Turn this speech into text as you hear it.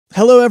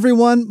Hello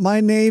everyone,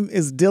 my name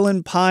is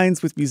Dylan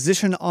Pines with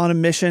Musician on a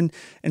Mission,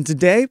 and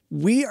today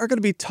we are going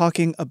to be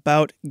talking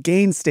about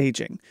gain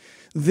staging.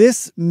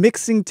 This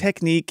mixing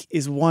technique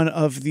is one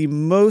of the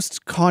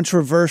most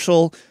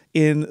controversial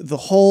in the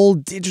whole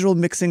digital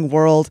mixing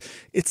world.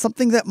 It's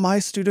something that my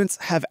students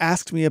have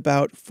asked me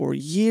about for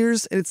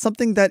years, and it's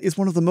something that is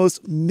one of the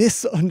most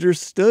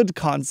misunderstood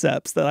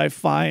concepts that I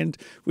find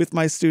with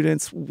my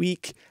students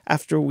week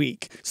after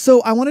week.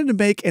 So I wanted to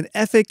make an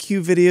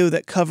FAQ video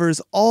that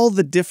covers all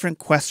the different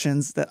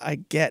questions that I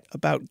get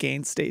about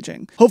gain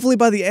staging. Hopefully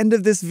by the end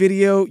of this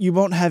video, you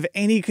won't have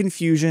any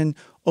confusion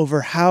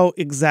over how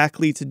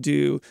exactly to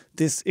do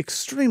this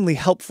extremely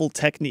helpful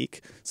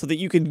technique so that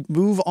you can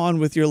move on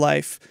with your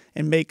life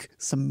and make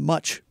some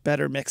much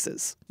better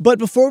mixes. But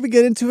before we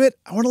get into it,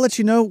 I want to let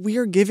you know we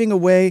are giving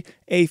away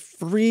a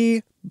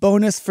free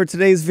bonus for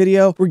today's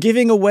video. We're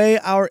giving away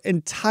our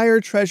entire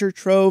treasure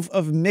trove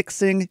of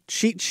mixing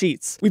cheat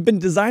sheets. We've been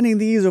designing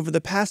these over the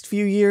past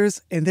few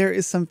years, and there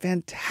is some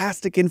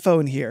fantastic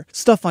info in here.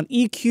 Stuff on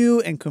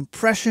EQ and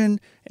compression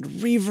and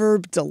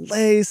reverb,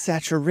 delay,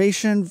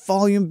 saturation,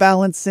 volume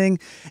balancing,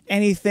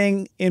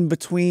 anything in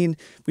between.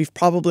 We've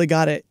probably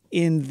got it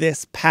in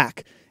this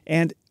pack,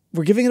 and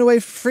we're giving it away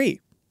for free.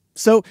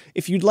 So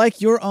if you'd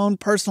like your own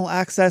personal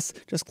access,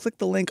 just click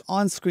the link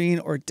on screen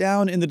or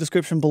down in the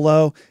description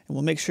below, and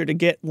we'll make sure to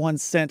get one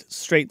sent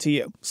straight to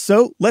you.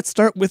 So let's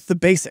start with the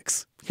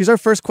basics. Here's our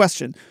first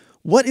question.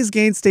 What is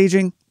gain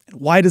staging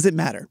and why does it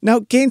matter? Now,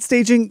 gain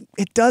staging,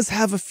 it does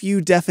have a few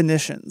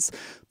definitions,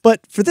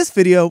 but for this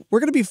video, we're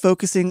going to be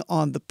focusing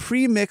on the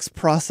pre-mix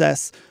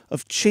process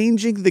of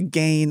changing the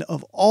gain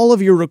of all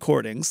of your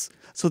recordings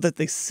so that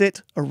they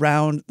sit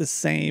around the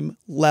same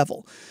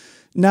level.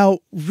 Now,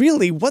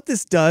 really what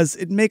this does,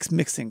 it makes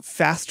mixing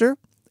faster,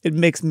 it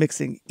makes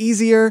mixing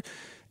easier,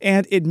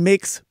 and it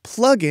makes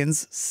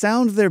plugins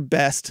sound their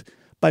best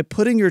by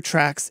putting your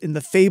tracks in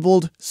the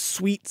fabled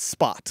sweet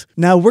spot.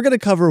 Now, we're going to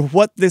cover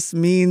what this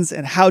means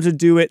and how to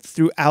do it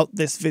throughout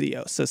this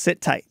video, so sit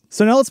tight.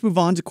 So now let's move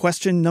on to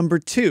question number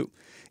 2.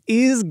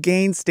 Is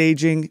gain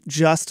staging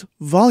just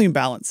volume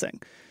balancing?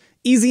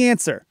 Easy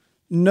answer.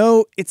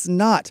 No, it's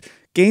not.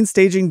 Gain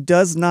staging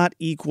does not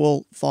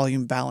equal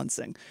volume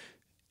balancing.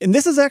 And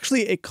this is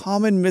actually a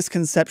common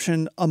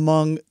misconception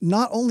among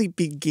not only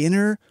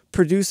beginner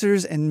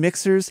producers and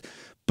mixers,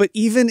 but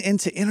even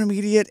into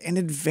intermediate and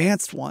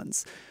advanced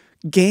ones.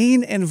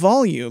 Gain and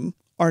volume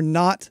are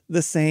not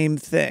the same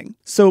thing.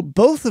 So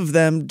both of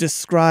them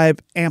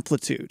describe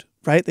amplitude,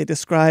 right? They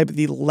describe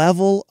the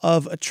level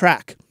of a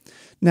track.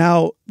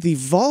 Now, the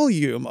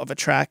volume of a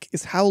track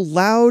is how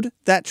loud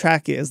that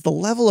track is, the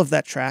level of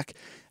that track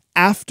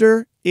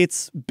after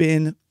it's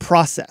been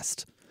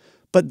processed.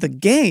 But the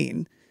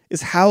gain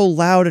is how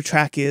loud a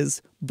track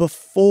is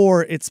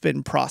before it's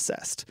been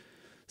processed.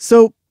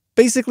 So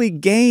basically,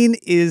 gain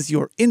is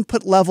your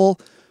input level,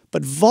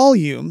 but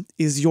volume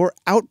is your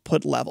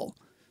output level.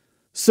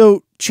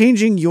 So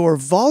changing your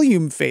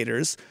volume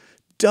faders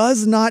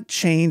does not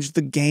change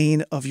the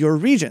gain of your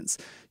regions.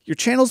 Your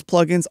channel's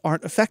plugins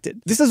aren't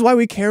affected. This is why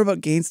we care about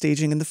gain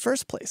staging in the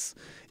first place.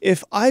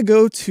 If I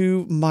go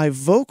to my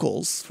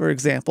vocals, for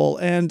example,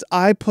 and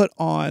I put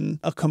on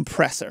a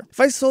compressor, if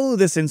I solo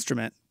this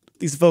instrument,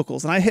 these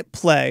vocals, and I hit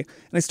play,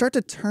 and I start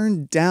to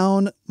turn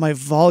down my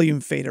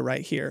volume fader right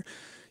here,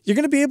 you're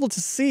going to be able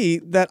to see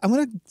that I'm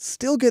going to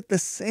still get the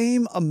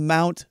same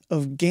amount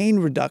of gain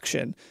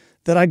reduction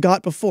that I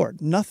got before.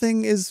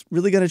 Nothing is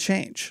really going to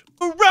change.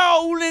 We're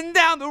rolling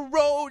down the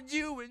road,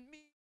 you and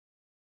me.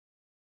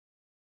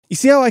 You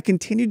see how I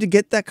continue to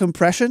get that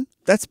compression?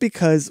 That's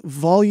because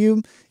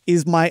volume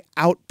is my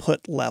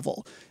output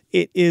level.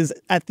 It is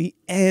at the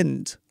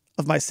end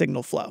of my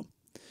signal flow.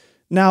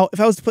 Now, if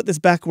I was to put this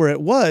back where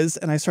it was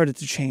and I started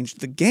to change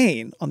the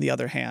gain, on the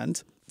other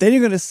hand, then you're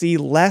going to see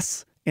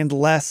less and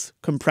less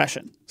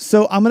compression.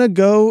 So I'm going to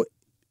go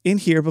in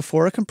here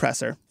before a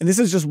compressor, and this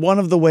is just one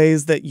of the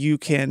ways that you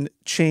can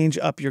change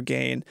up your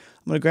gain.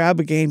 I'm going to grab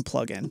a gain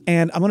plugin,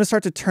 and I'm going to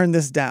start to turn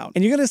this down.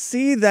 And you're going to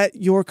see that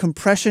your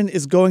compression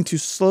is going to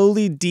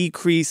slowly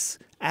decrease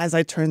as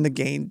I turn the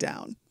gain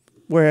down.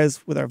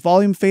 Whereas with our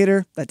volume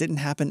fader, that didn't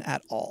happen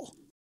at all.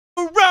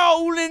 We're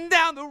rolling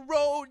down the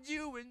road,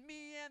 you and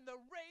me and the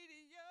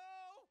radio.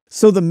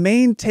 So the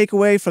main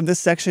takeaway from this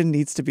section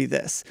needs to be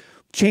this.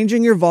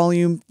 Changing your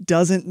volume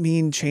doesn't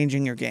mean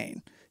changing your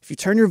gain. If you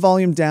turn your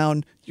volume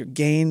down, your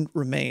gain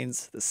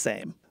remains the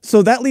same.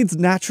 So that leads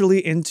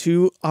naturally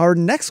into our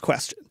next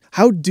question.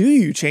 How do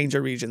you change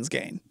a region's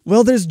gain?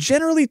 Well, there's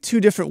generally two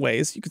different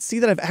ways. You can see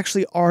that I've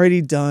actually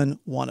already done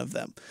one of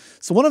them.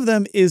 So one of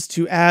them is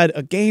to add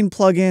a gain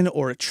plugin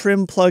or a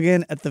trim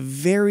plugin at the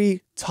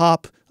very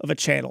top of a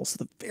channel.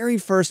 So the very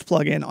first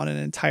plugin on an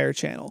entire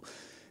channel.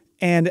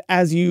 And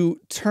as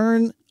you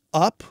turn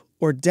up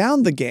or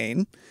down the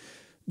gain,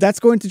 that's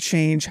going to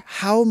change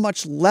how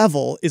much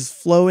level is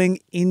flowing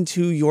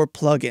into your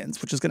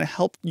plugins, which is going to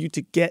help you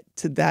to get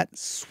to that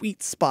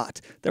sweet spot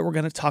that we're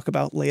going to talk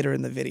about later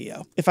in the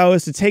video. If I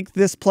was to take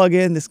this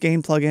plugin, this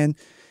gain plugin,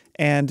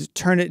 and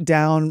turn it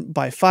down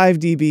by 5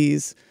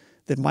 dBs,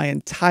 then my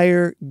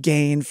entire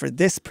gain for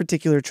this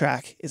particular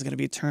track is going to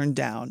be turned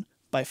down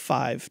by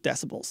 5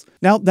 decibels.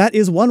 Now, that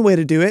is one way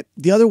to do it.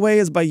 The other way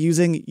is by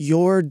using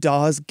your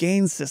DAW's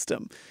gain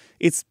system.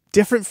 It's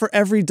different for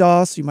every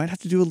DAW, so you might have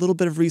to do a little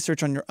bit of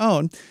research on your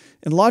own.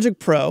 In Logic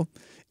Pro,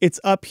 it's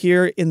up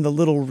here in the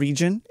little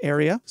region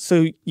area.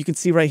 So you can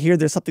see right here,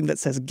 there's something that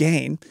says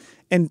gain.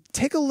 And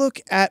take a look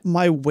at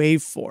my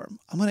waveform.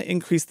 I'm going to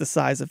increase the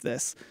size of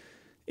this.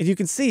 And you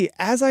can see,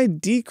 as I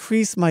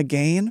decrease my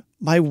gain,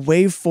 my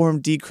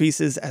waveform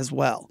decreases as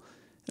well.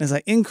 And as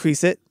I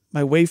increase it,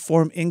 my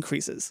waveform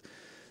increases.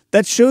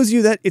 That shows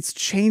you that it's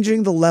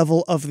changing the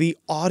level of the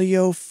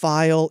audio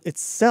file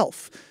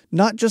itself,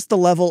 not just the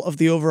level of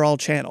the overall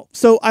channel.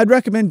 So I'd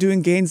recommend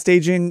doing gain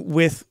staging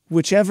with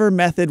whichever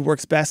method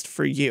works best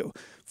for you.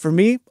 For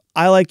me,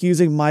 I like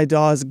using my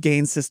DAW's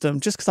gain system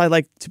just because I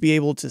like to be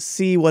able to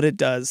see what it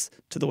does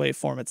to the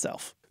waveform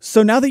itself.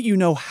 So now that you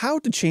know how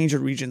to change a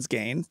region's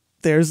gain,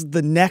 there's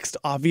the next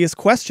obvious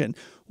question.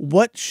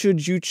 What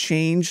should you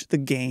change the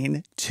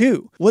gain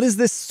to? What is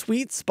this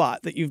sweet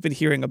spot that you've been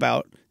hearing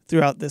about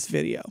throughout this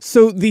video?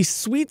 So the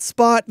sweet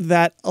spot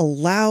that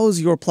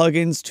allows your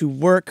plugins to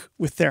work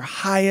with their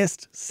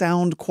highest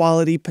sound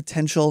quality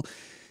potential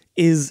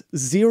is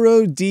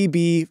 0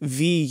 dB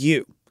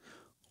VU,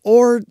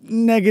 or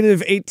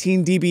negative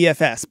 18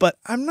 dBFS, but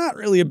I'm not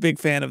really a big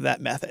fan of that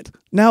method.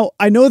 Now,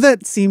 I know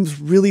that seems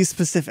really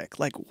specific.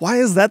 Like, why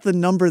is that the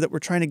number that we're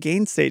trying to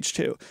gain stage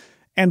to?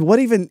 And what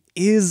even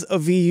is a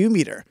VU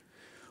meter?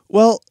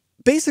 Well,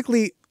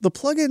 basically, the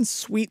plugin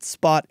sweet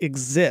spot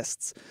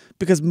exists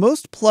because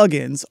most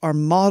plugins are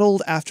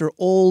modeled after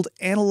old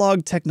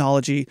analog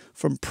technology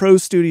from pro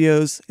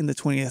studios in the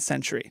 20th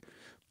century.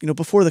 You know,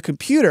 before the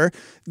computer,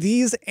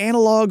 these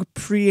analog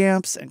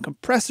preamps and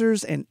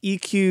compressors and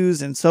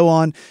EQs and so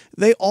on,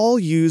 they all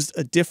used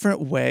a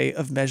different way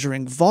of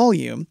measuring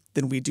volume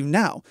than we do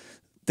now.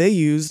 They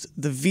used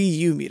the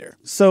VU meter.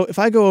 So if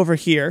I go over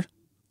here,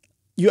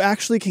 you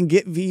actually can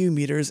get VU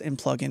meters in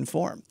plugin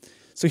form.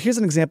 So here's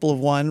an example of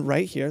one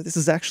right here. This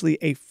is actually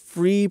a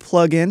free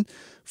plugin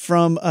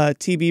from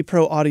TB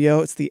Pro Audio.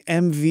 It's the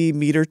MV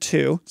Meter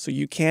 2. So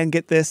you can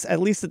get this, at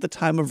least at the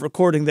time of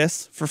recording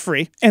this, for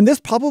free. And this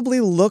probably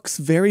looks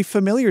very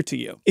familiar to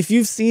you. If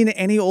you've seen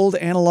any old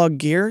analog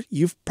gear,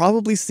 you've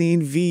probably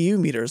seen VU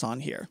meters on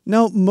here.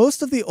 Now,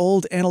 most of the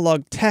old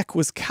analog tech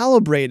was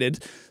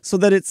calibrated so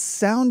that it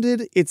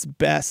sounded its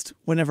best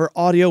whenever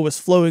audio was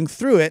flowing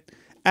through it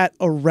at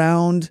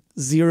around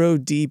 0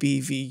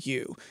 dB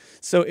VU.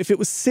 So if it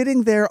was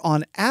sitting there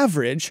on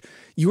average,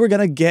 you were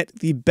going to get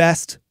the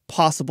best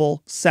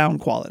possible sound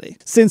quality.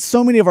 Since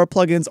so many of our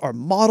plugins are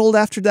modeled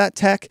after that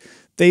tech,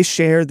 they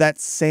share that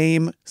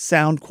same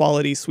sound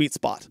quality sweet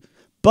spot.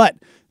 But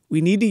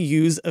we need to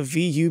use a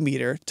VU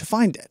meter to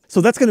find it. So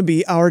that's going to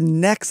be our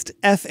next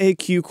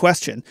FAQ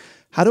question.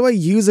 How do I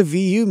use a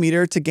VU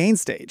meter to gain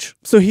stage?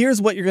 So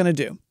here's what you're going to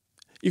do.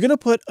 You're going to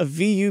put a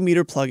VU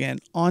meter plugin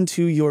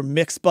onto your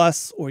mix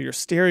bus or your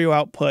stereo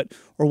output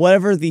or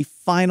whatever the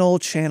final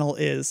channel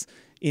is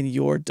in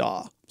your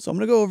DAW. So I'm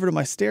going to go over to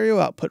my stereo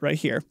output right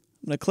here.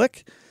 I'm going to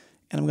click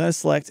and I'm going to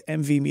select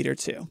MV Meter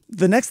 2.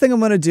 The next thing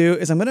I'm going to do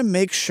is I'm going to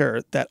make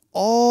sure that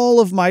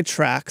all of my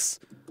tracks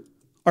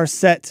are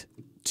set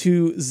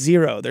to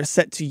 0. They're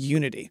set to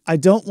unity. I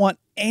don't want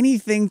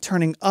anything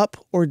turning up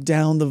or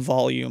down the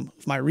volume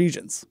of my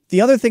regions.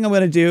 The other thing I'm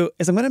going to do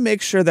is I'm going to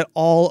make sure that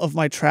all of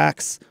my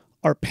tracks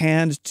are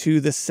panned to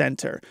the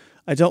center.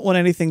 I don't want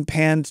anything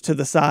panned to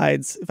the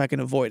sides if I can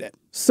avoid it.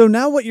 So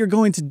now what you're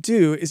going to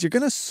do is you're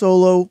going to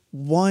solo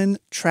one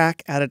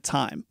track at a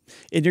time.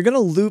 And you're going to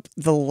loop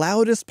the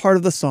loudest part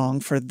of the song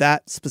for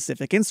that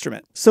specific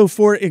instrument. So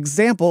for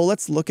example,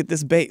 let's look at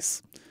this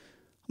bass.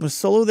 I'm going to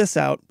solo this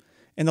out.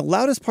 And the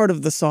loudest part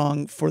of the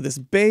song for this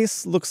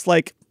bass looks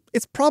like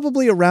it's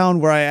probably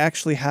around where I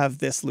actually have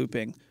this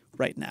looping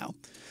right now.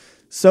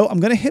 So I'm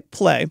going to hit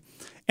play.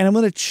 And I'm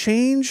going to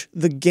change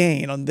the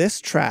gain on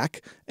this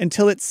track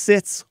until it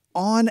sits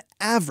on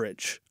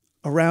average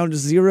around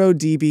 0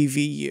 dB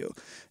VU.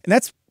 And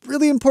that's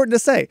really important to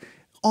say.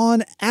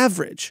 On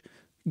average,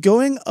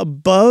 going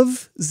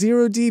above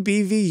 0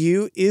 dB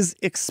VU is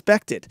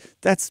expected.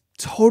 That's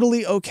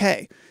totally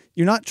okay.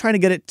 You're not trying to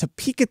get it to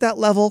peak at that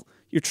level.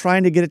 You're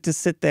trying to get it to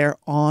sit there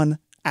on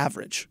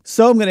average.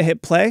 So I'm going to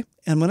hit play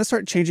and I'm going to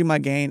start changing my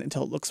gain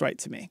until it looks right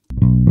to me.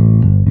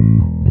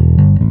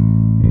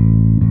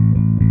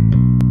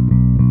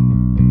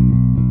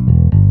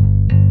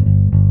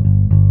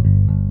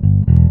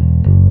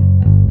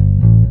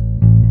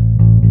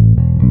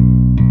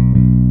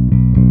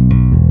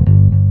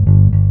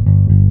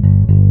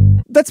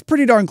 That's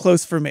pretty darn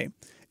close for me.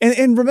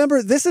 And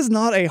remember, this is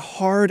not a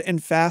hard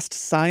and fast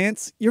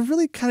science. You're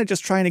really kind of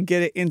just trying to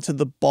get it into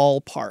the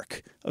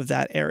ballpark of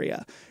that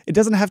area. It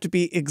doesn't have to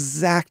be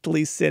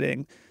exactly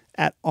sitting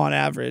at, on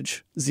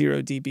average,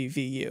 0 dB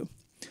VU.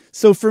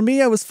 So for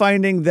me, I was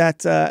finding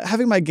that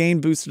having my gain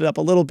boosted up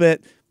a little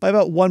bit by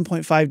about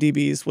 1.5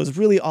 dBs was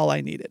really all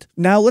I needed.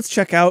 Now let's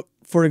check out,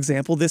 for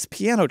example, this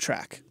piano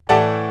track.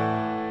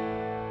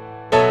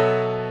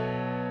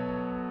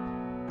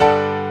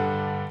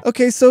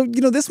 Okay, so,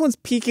 this one's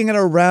peaking at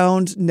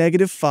around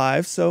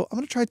 -5, so I'm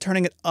going to try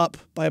turning it up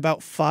by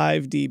about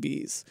 5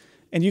 dBs.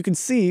 And you can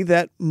see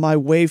that my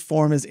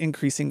waveform is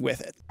increasing with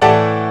it.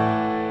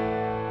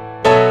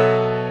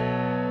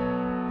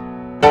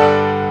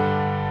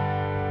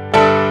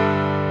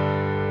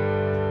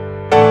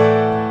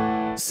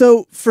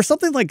 So for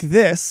something like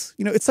this,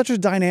 it's such a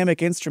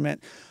dynamic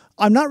instrument,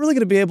 I'm not really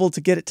going to be able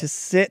to get it to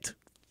sit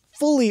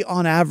fully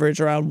on average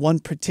around one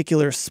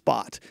particular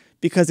spot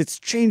because it's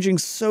changing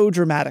so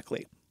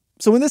dramatically.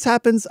 So when this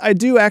happens, I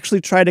do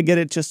actually try to get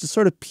it just to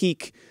sort of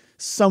peak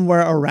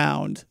somewhere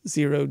around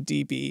 0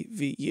 dB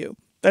VU.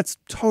 That's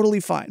totally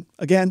fine.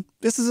 Again,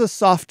 this is a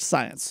soft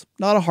science,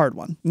 not a hard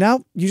one.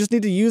 Now, you just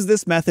need to use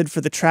this method for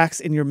the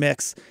tracks in your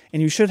mix,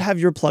 and you should have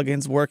your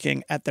plugins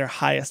working at their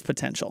highest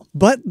potential.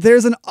 But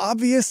there's an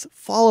obvious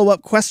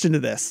follow-up question to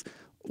this.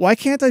 Why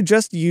can't I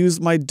just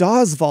use my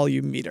DAW's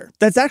volume meter?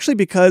 That's actually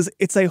because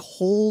it's a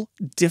whole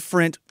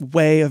different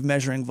way of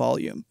measuring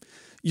volume.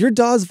 Your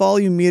DAW's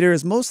volume meter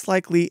is most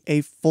likely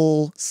a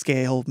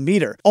full-scale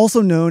meter,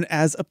 also known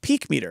as a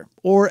peak meter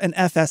or an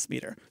FS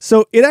meter.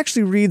 So it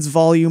actually reads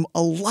volume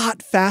a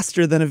lot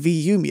faster than a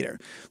VU meter,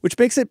 which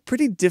makes it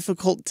pretty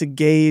difficult to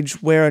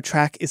gauge where a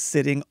track is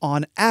sitting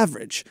on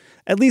average,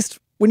 at least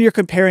when you're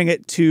comparing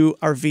it to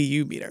our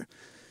VU meter.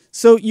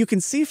 So you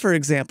can see, for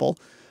example,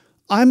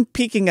 I'm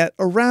peaking at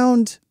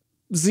around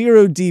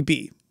 0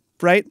 dB,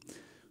 right?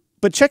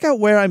 But check out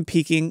where I'm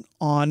peaking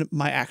on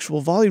my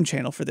actual volume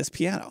channel for this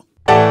piano.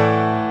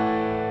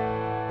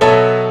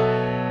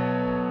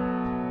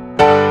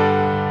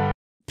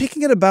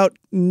 Peaking at about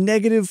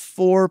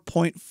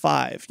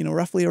 -4.5,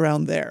 roughly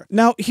around there.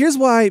 Now, here's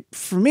why,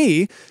 for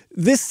me,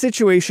 this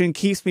situation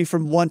keeps me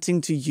from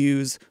wanting to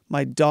use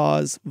my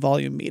DAW's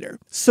volume meter.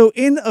 So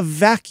in a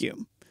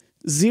vacuum,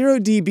 0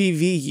 dB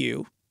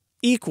VU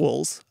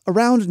equals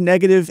around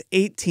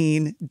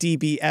 -18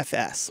 dB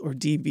FS, or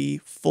dB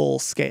full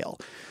scale.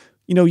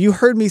 You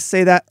heard me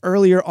say that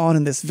earlier on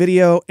in this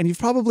video, and you've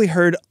probably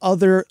heard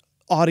other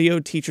audio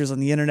teachers on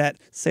the internet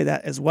say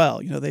that as well.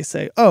 They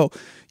say, oh,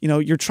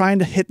 you're trying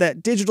to hit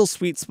that digital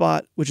sweet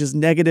spot, which is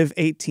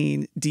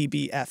 -18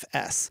 dB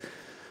FS.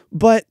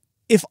 But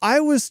if I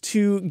was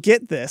to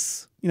get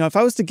this, if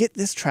I was to get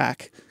this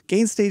track,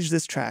 gain stage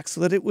this track so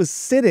that it was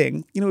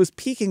sitting, it was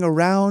peaking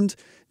around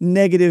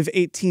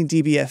 -18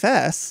 dB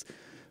FS,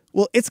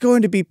 well, it's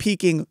going to be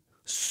peaking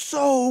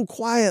so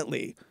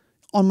quietly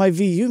on my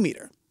VU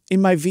meter.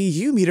 And my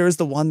VU meter is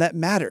the one that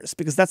matters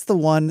because that's the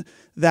one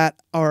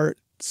that our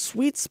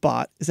sweet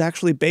spot is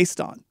actually based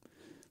on.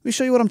 Let me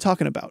show you what I'm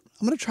talking about.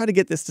 I'm going to try to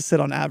get this to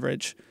sit on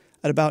average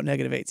at about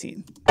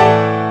 -18.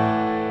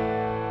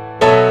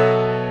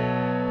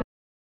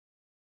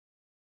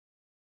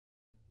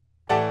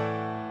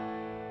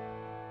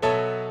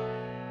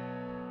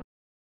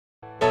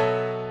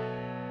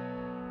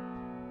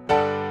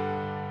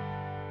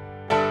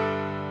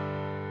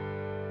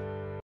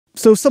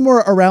 So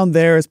somewhere around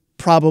there is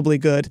probably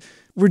good.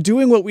 We're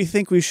doing what we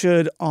think we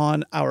should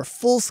on our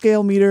full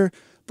scale meter,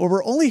 but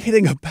we're only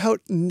hitting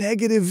about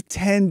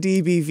 -10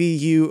 dB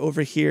VU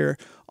over here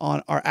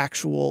on our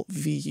actual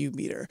VU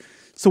meter.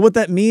 So what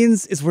that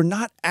means is we're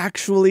not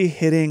actually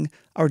hitting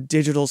our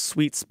digital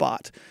sweet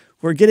spot.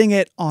 We're getting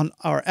it on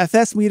our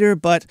FS meter,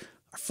 but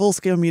our full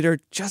scale meter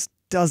just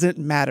doesn't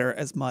matter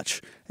as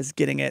much as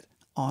getting it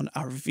on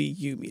our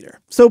VU meter.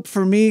 So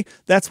for me,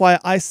 that's why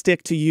I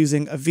stick to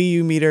using a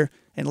VU meter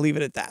and leave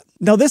it at that.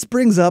 Now this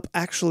brings up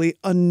actually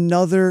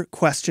another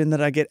question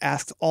that I get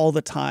asked all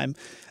the time.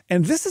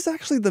 And this is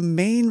actually the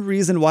main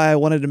reason why I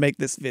wanted to make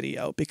this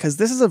video, because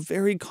this is a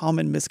very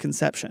common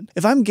misconception.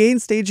 If I'm gain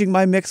staging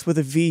my mix with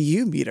a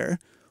VU meter,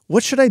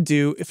 what should I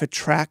do if a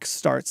track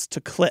starts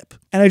to clip?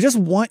 And I just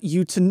want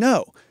you to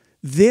know,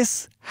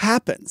 this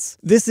happens.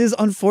 This is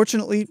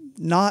unfortunately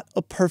not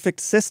a perfect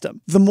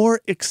system. The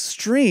more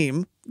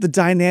extreme the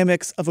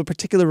dynamics of a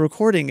particular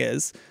recording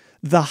is,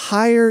 the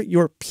higher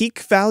your peak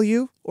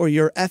value or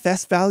your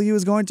FS value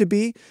is going to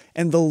be,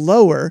 and the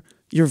lower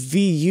your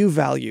VU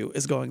value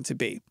is going to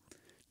be.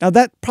 Now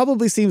that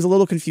probably seems a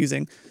little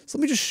confusing, so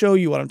let me just show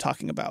you what I'm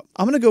talking about.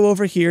 I'm going to go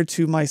over here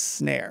to my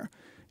snare,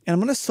 and I'm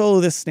going to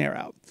solo this snare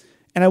out.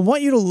 And I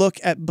want you to look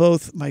at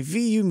both my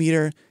VU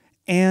meter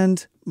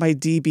and my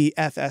dB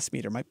FS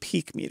meter, my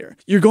peak meter.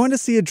 You're going to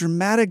see a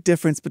dramatic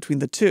difference between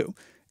the two,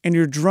 and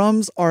your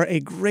drums are a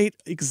great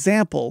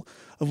example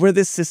of where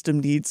this system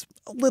needs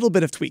a little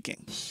bit of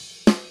tweaking.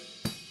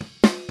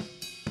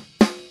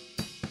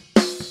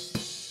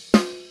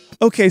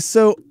 Okay,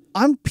 so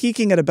I'm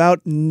peaking at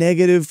about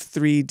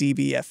 -3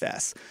 dB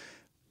FS,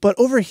 but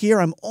over here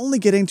I'm only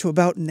getting to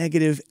about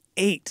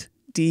 -8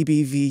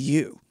 dB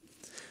VU.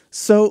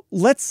 So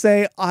let's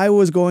say I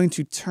was going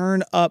to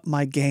turn up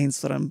my gain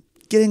so that I'm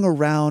getting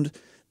around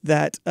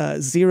that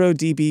 0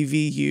 dB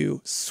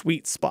VU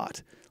sweet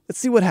spot. Let's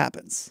see what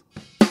happens.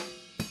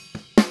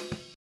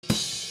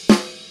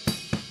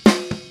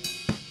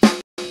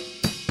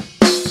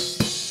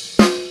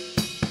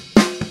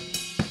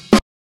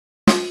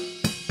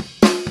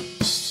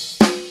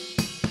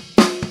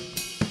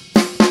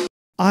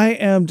 I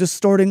am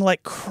distorting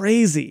like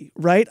crazy,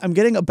 right? I'm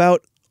getting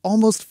about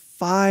almost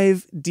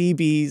 5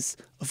 dBs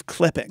of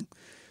clipping.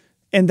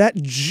 And that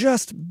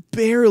just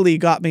barely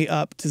got me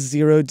up to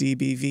 0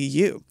 dB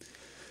VU.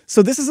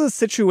 So this is a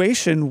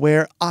situation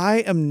where I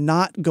am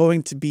not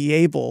going to be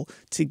able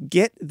to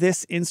get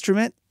this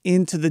instrument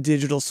into the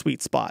digital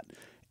sweet spot.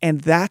 And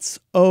that's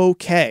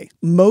okay.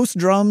 Most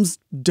drums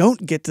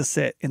don't get to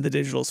sit in the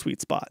digital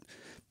sweet spot.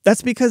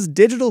 That's because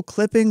digital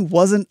clipping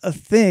wasn't a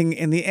thing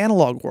in the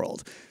analog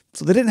world,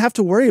 so they didn't have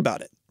to worry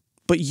about it.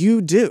 But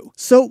you do.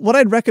 So what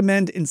I'd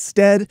recommend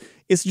instead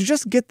is to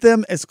just get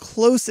them as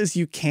close as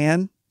you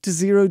can to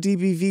 0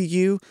 dB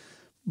VU,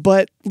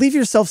 but leave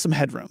yourself some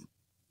headroom.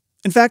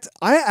 In fact,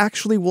 I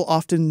actually will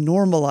often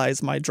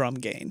normalize my drum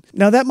gain.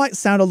 Now that might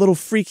sound a little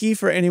freaky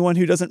for anyone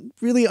who doesn't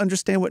really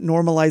understand what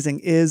normalizing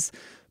is,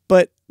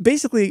 but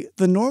basically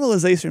the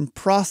normalization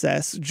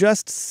process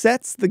just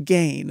sets the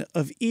gain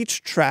of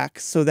each track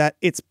so that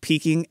it's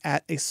peaking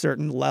at a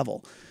certain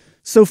level.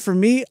 So for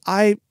me,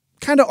 I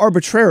kind of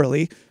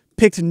arbitrarily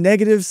picked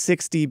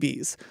 -6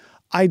 dBs.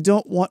 I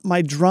don't want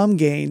my drum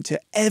gain to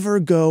ever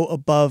go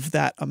above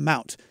that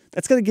amount.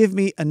 That's going to give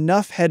me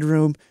enough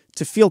headroom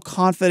to feel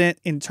confident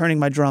in turning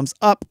my drums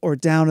up or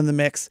down in the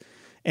mix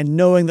and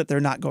knowing that they're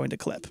not going to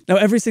clip. Now,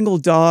 every single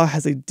DAW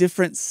has a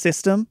different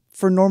system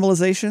for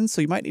normalization,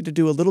 so you might need to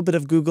do a little bit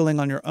of Googling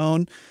on your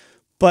own.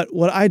 But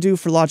what I do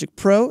for Logic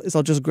Pro is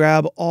I'll just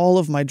grab all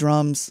of my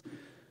drums.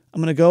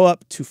 I'm going to go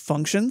up to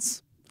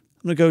Functions.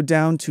 I'm going to go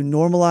down to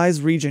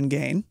Normalize Region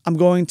Gain. I'm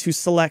going to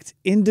select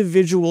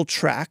individual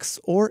tracks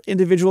or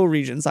individual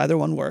regions, either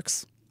one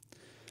works.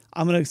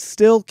 I'm going to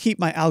still keep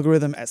my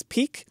algorithm as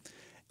peak.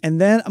 And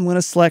then I'm going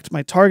to select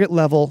my target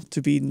level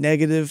to be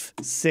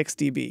 -6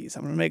 dBs.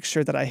 I'm going to make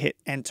sure that I hit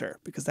enter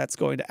because that's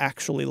going to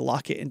actually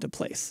lock it into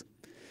place.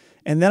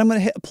 And then I'm going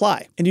to hit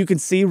apply. And you can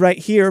see right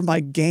here, my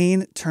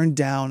gain turned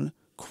down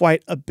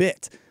quite a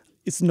bit.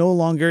 It's no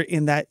longer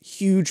in that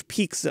huge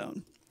peak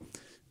zone.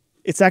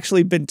 It's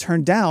actually been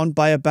turned down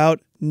by about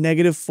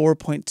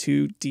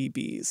 -4.2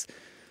 dBs.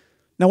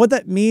 Now what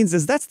that means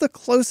is that's the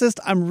closest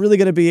I'm really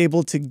going to be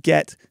able to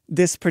get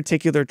this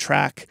particular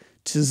track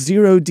to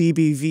 0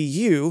 dB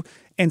VU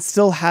and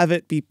still have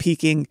it be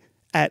peaking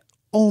at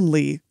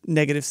only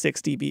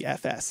 -6 dB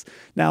FS.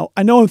 Now,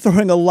 I know I'm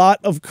throwing a lot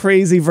of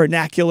crazy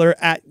vernacular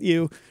at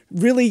you.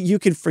 Really, you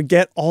can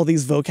forget all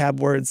these vocab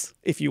words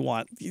if you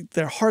want.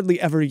 They're hardly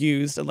ever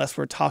used unless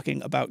we're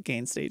talking about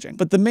gain staging.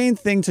 But the main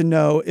thing to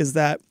know is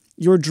that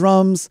your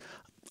drums,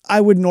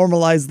 I would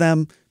normalize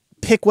them.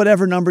 Pick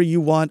whatever number you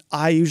want.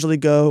 I usually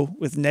go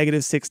with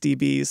 -6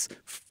 dBs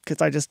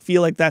because I just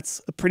feel like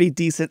that's a pretty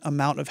decent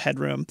amount of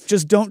headroom.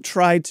 Just don't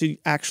try to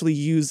actually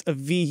use a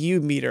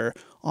VU meter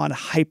on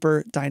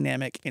hyper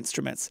dynamic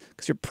instruments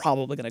because you're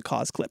probably going to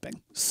cause clipping.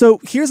 So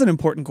here's an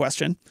important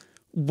question.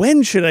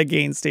 When should I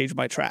gain stage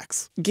my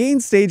tracks?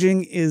 Gain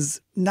staging is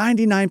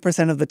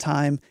 99% of the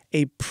time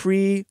a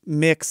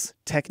pre-mix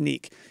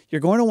technique.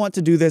 You're going to want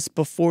to do this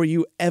before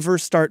you ever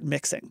start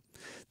mixing.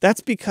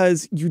 That's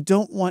because you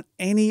don't want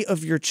any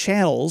of your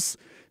channels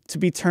to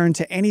be turned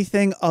to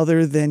anything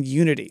other than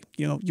unity.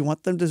 You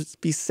want them to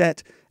be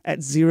set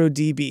at 0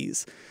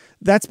 dBs.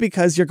 That's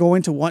because you're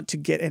going to want to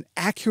get an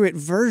accurate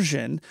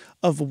version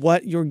of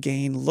what your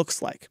gain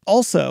looks like.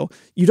 Also,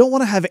 you don't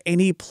want to have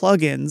any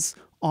plugins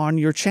on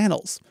your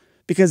channels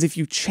because if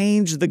you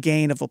change the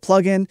gain of a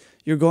plugin,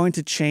 you're going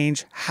to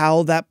change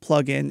how that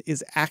plugin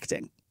is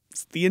acting.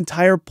 It's the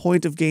entire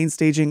point of gain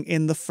staging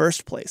in the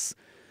first place.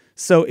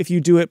 So if you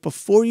do it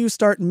before you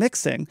start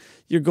mixing,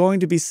 you're going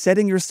to be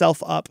setting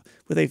yourself up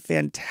with a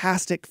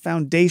fantastic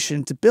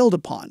foundation to build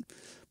upon.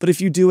 But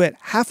if you do it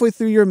halfway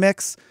through your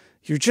mix,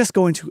 you're just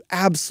going to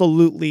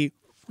absolutely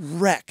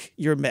wreck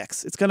your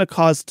mix. It's going to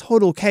cause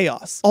total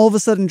chaos. All of a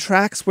sudden,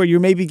 tracks where you're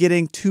maybe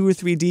getting 2 or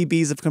 3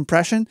 dBs of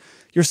compression,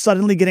 you're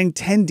suddenly getting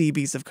 10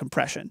 dBs of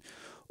compression.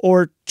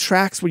 Or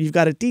tracks where you've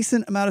got a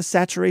decent amount of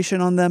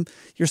saturation on them,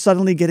 you're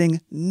suddenly getting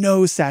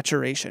no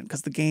saturation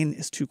because the gain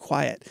is too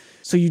quiet.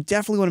 So you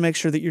definitely want to make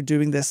sure that you're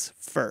doing this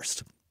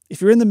first. If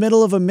you're in the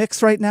middle of a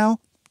mix right now,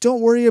 don't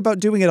worry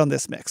about doing it on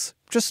this mix.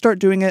 Just start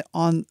doing it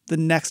on the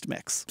next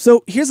mix.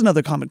 So here's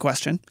another common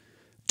question.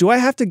 Do I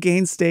have to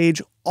gain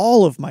stage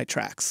all of my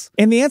tracks?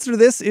 And the answer to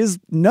this is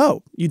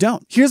no, you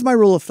don't. Here's my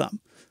rule of thumb.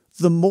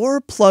 The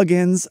more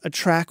plugins a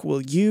track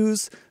will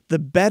use, the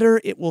better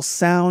it will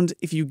sound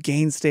if you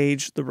gain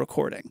stage the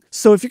recording.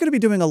 So if you're going to be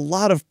doing a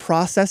lot of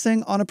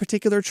processing on a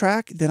particular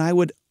track, then I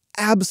would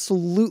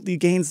absolutely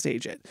gain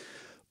stage it.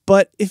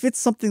 But if it's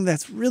something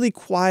that's really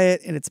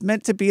quiet and it's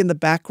meant to be in the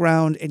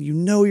background and you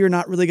know you're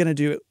not really going to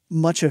do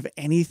much of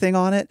anything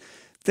on it,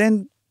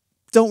 then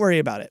don't worry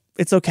about it.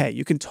 It's okay.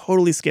 You can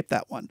totally skip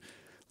that one.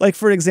 Like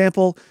for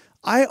example,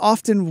 I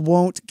often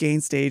won't gain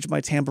stage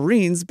my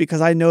tambourines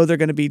because I know they're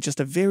going to be just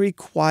a very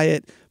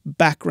quiet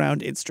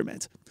background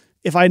instrument.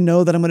 If I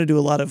know that I'm going to do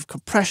a lot of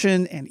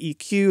compression and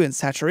EQ and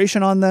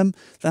saturation on them,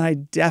 then I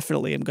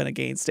definitely am going to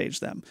gain stage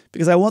them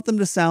because I want them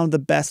to sound the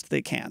best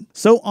they can.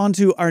 So on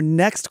to our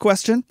next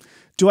question.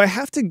 Do I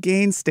have to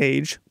gain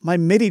stage my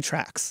MIDI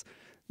tracks?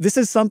 This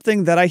is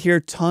something that I hear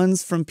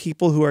tons from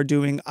people who are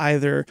doing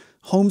either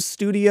home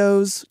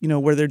studios,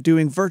 where they're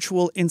doing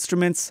virtual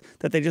instruments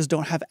that they just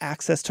don't have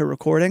access to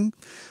recording,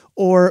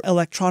 or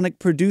electronic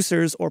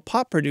producers or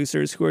pop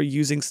producers who are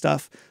using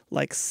stuff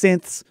like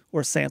synths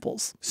or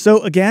samples. So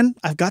again,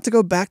 I've got to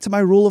go back to my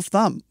rule of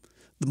thumb.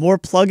 The more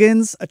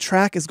plugins a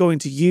track is going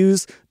to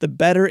use, the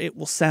better it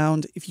will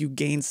sound if you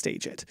gain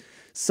stage it.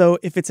 So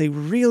if it's a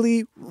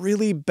really,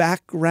 really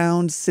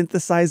background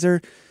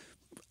synthesizer,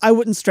 I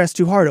wouldn't stress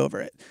too hard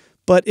over it.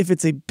 But if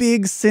it's a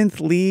big synth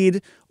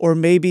lead, or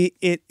maybe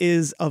it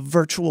is a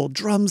virtual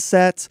drum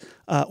set,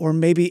 or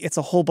maybe it's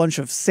a whole bunch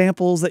of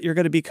samples that you're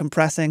going to be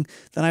compressing,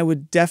 then I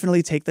would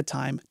definitely take the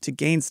time to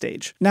gain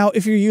stage. Now,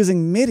 if you're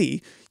using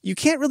MIDI, you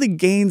can't really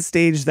gain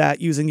stage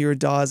that using your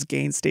DAW's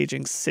gain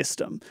staging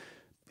system.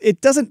 It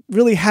doesn't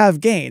really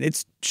have gain,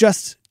 it's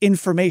just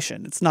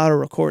information, it's not a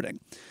recording.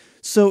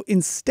 So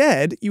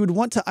instead, you would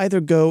want to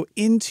either go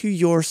into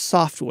your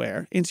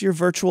software, into your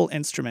virtual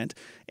instrument,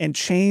 and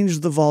change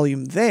the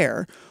volume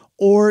there,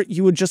 or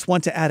you would just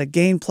want to add a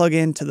gain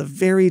plugin to the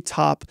very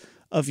top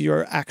of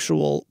your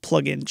actual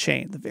plugin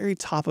chain, the very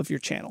top of your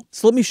channel.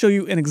 So let me show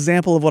you an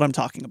example of what I'm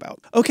talking about.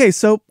 Okay,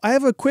 so I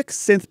have a quick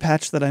synth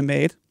patch that I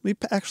made.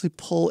 Let me actually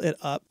pull it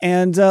up,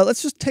 and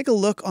let's just take a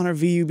look on our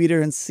VU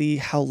meter and see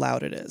how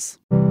loud it is.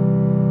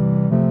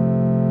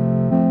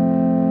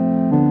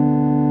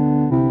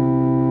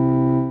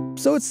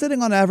 So it's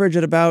sitting on average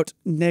at about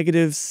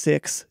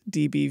 -6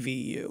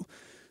 dBVU.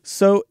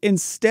 So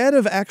instead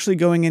of actually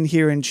going in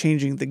here and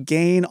changing the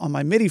gain on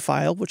my MIDI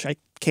file, which I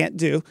can't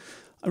do,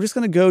 I'm just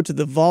going to go to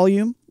the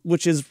volume,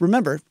 which is,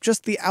 remember,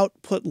 just the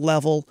output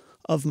level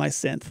of my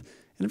synth.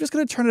 And I'm just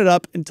going to turn it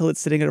up until it's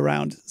sitting at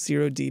around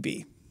 0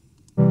 dB.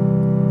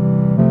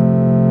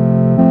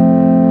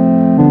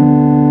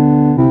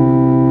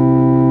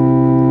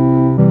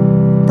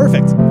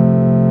 Perfect.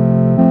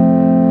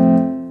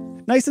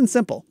 Nice and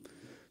simple.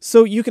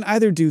 So you can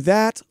either do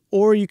that,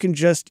 or you can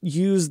just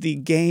use the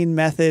gain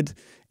method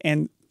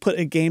and put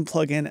a gain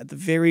plugin at the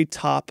very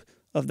top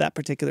of that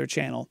particular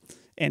channel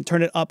and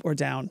turn it up or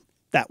down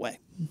that way.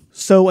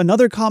 So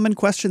another common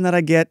question that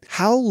I get,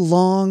 how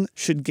long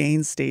should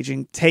gain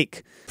staging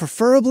take?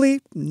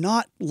 Preferably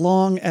not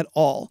long at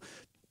all.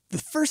 The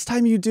first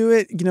time you do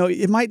it,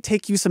 it might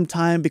take you some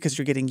time because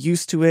you're getting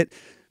used to it,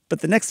 but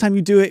the next time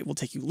you do it, it will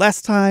take you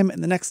less time,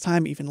 and the next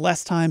time even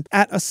less time.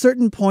 At a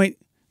certain point,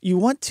 you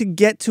want to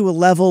get to a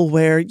level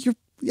where you're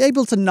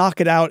able to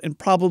knock it out in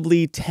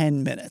probably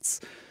 10 minutes.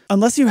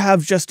 Unless you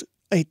have just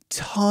a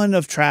ton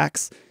of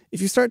tracks,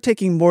 if you start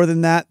taking more than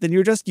that, then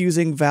you're just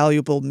using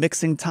valuable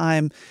mixing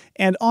time.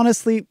 And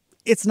honestly,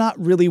 it's not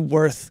really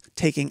worth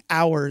taking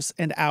hours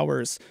and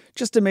hours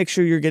just to make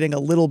sure you're getting a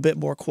little bit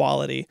more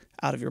quality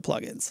out of your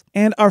plugins.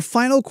 And our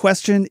final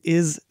question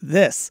is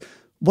this: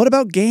 what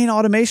about gain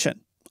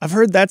automation? I've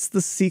heard that's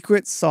the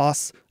secret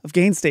sauce of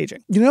gain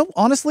staging.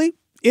 Honestly,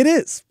 it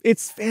is.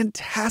 It's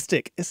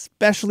fantastic,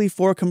 especially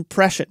for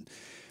compression,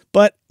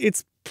 but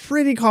it's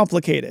pretty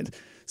complicated.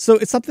 So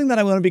it's something that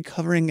I'm going to be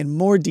covering in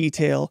more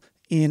detail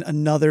in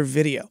another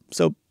video.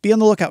 So be on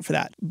the lookout for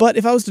that. But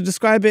if I was to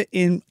describe it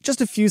in just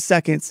a few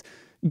seconds,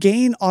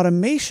 gain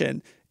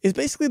automation is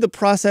basically the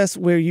process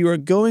where you are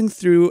going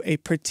through a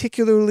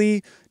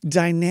particularly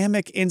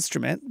dynamic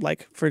instrument,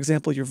 like for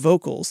example, your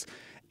vocals,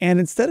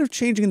 and instead of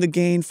changing the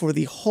gain for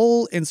the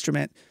whole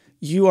instrument,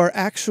 you are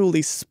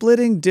actually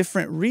splitting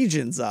different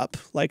regions up,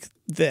 like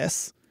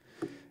this,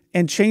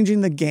 and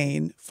changing the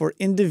gain for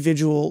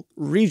individual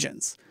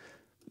regions.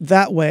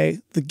 That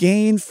way, the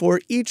gain for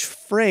each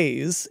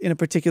phrase in a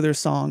particular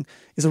song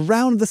is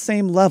around the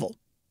same level.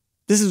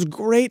 This is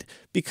great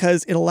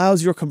because it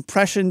allows your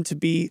compression to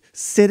be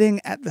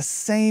sitting at the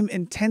same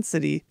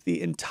intensity the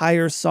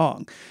entire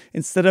song,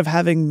 instead of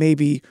having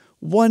maybe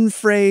one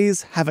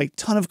phrase have a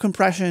ton of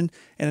compression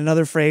and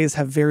another phrase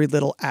have very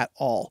little at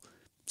all.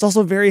 It's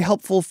also very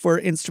helpful for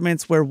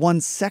instruments where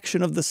one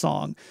section of the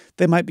song,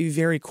 they might be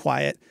very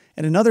quiet,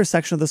 and another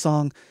section of the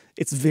song,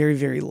 it's very,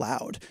 very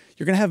loud.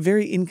 You're going to have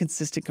very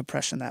inconsistent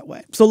compression that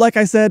way. So like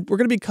I said, we're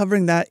going to be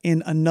covering that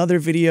in another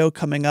video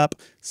coming up,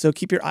 so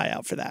keep your eye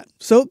out for that.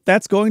 So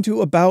that's going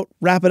to about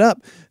wrap it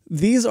up.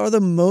 These are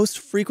the most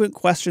frequent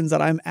questions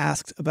that I'm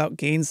asked about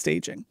gain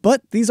staging,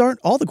 but these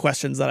aren't all the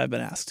questions that I've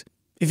been asked.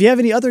 If you have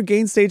any other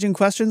gain staging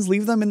questions,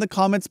 leave them in the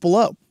comments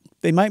below.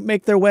 They might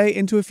make their way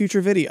into a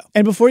future video.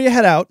 And before you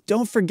head out,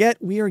 don't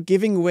forget we are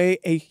giving away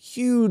a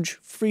huge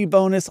free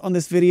bonus on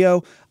this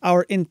video,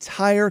 our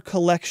entire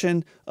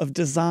collection of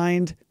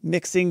designed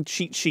mixing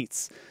cheat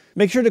sheets.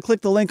 Make sure to click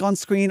the link on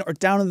screen or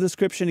down in the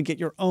description to get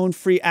your own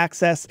free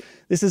access.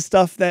 This is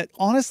stuff that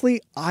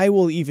honestly, I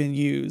will even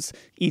use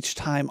each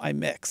time I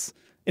mix.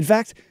 In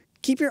fact,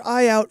 keep your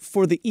eye out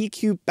for the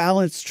EQ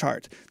balance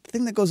chart, the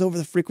thing that goes over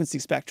the frequency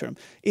spectrum.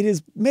 It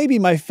is maybe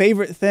my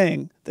favorite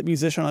thing that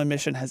Musician on a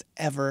Mission has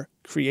ever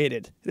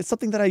created. It's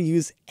something that I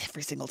use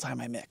every single time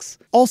I mix.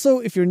 Also,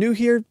 if you're new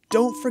here,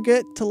 don't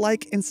forget to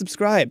like and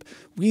subscribe.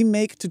 We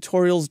make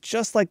tutorials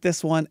just like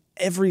this one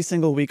every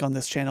single week on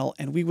this channel,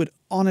 and we would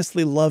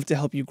honestly love to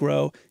help you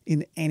grow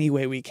in any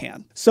way we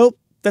can. So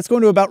that's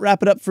going to about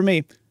wrap it up for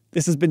me.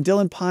 This has been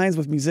Dylan Pines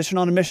with Musician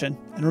on a Mission.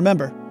 And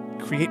remember,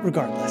 create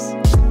regardless.